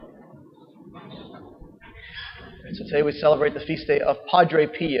So today we celebrate the feast day of Padre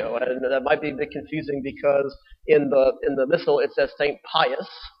Pio, and that might be a bit confusing because in the missal it says Saint Pius.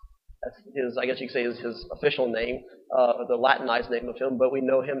 That's his, I guess you could say, is his official name, the Latinized name of him, but we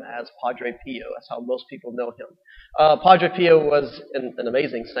know him as Padre Pio. That's how most people know him. Padre Pio was an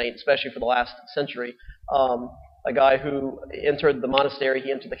amazing saint, especially for the last century. A guy who entered the monastery,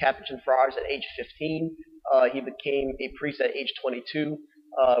 he entered the Capuchin Friars at age 15. He became a priest at age 22.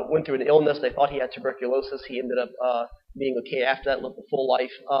 Went through an illness. They thought he had tuberculosis. He ended up being okay after that, lived a full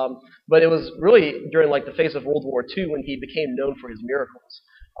life. But it was really during like the phase of World War II when he became known for his miracles,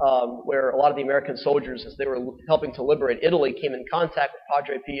 where a lot of the American soldiers, as they were helping to liberate Italy, came in contact with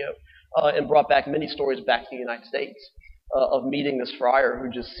Padre Pio and brought back many stories back to the United States of meeting this friar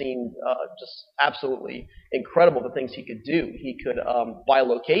who just seemed just absolutely incredible, the things he could do. He could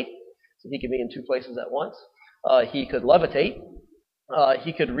bilocate, so he could be in two places at once. He could levitate.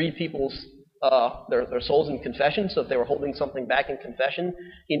 He could read people's their souls in confession. So if they were holding something back in confession,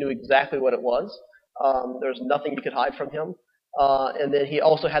 he knew exactly what it was. There's nothing you could hide from him. And then he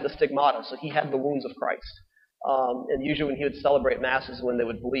also had the stigmata, so he had the wounds of Christ. And usually when he would celebrate masses, when they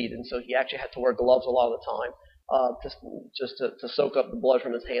would bleed, and so he actually had to wear gloves a lot of the time, just to soak up the blood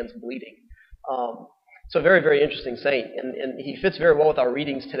from his hands bleeding. So a very, very interesting saint, and he fits very well with our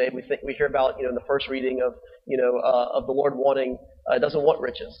readings today. We hear about, in the first reading of of the Lord doesn't want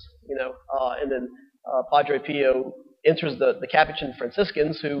riches, and then Padre Pio enters the Capuchin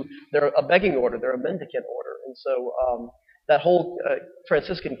Franciscans, who they're a begging order, they're a mendicant order, and so that whole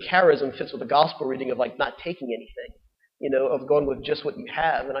Franciscan charism fits with the gospel reading of like not taking anything, of going with just what you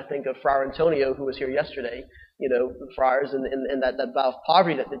have. And I think of Friar Antonio, who was here yesterday. The friars and that vow of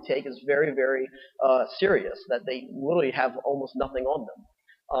poverty that they take is very, very serious, that they literally have almost nothing on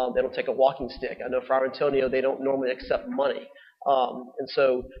them. They don't take a walking stick. I know Friar Antonio, they don't normally accept money. And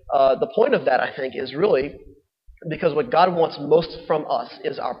so the point of that, I think, is really because what God wants most from us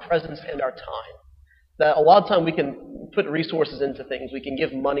is our presence and our time. That a lot of time we can put resources into things, we can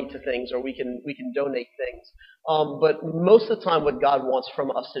give money to things, or we can donate things. But most of the time what God wants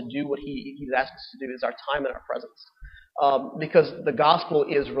from us to do, what He's asked us to do, is our time and our presence. Because the gospel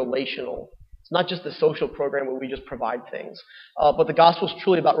is relational. It's not just a social program where we just provide things. But the gospel is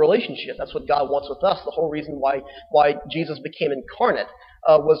truly about relationship. That's what God wants with us. The whole reason why Jesus became incarnate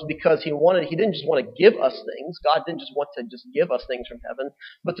was because he didn't just want to give us things. God didn't just want to just give us things from heaven,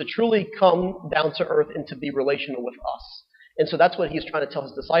 but to truly come down to earth and to be relational with us. And so that's what he's trying to tell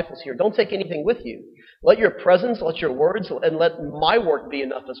his disciples here. Don't take anything with you. Let your presence, let your words, and let my work be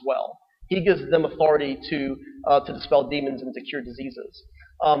enough as well. He gives them authority to dispel demons and to cure diseases.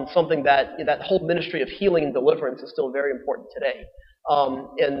 Something that whole ministry of healing and deliverance is still very important today.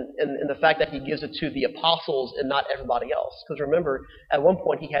 And the fact that he gives it to the apostles and not everybody else. Because remember, at one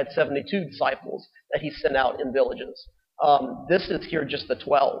point he had 72 disciples that he sent out in villages. This is here just the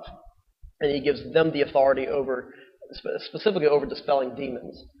 12. And he gives them the authority specifically over dispelling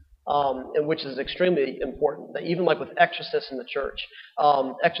demons. And which is extremely important. That even like with exorcists in the church,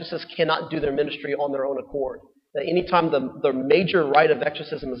 exorcists cannot do their ministry on their own accord. That anytime the major rite of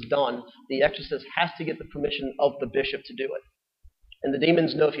exorcism is done, the exorcist has to get the permission of the bishop to do it. And the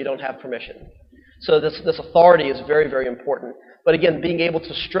demons know if you don't have permission. So this authority is very, very important. But again, being able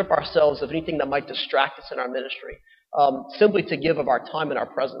to strip ourselves of anything that might distract us in our ministry, simply to give of our time and our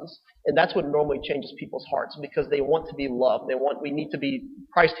presence. And that's what normally changes people's hearts, because they want to be loved. We need to be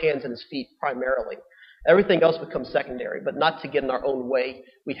Christ's hands and his feet primarily. Everything else becomes secondary, but not to get in our own way.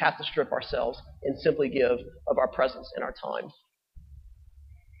 We have to strip ourselves and simply give of our presence and our time.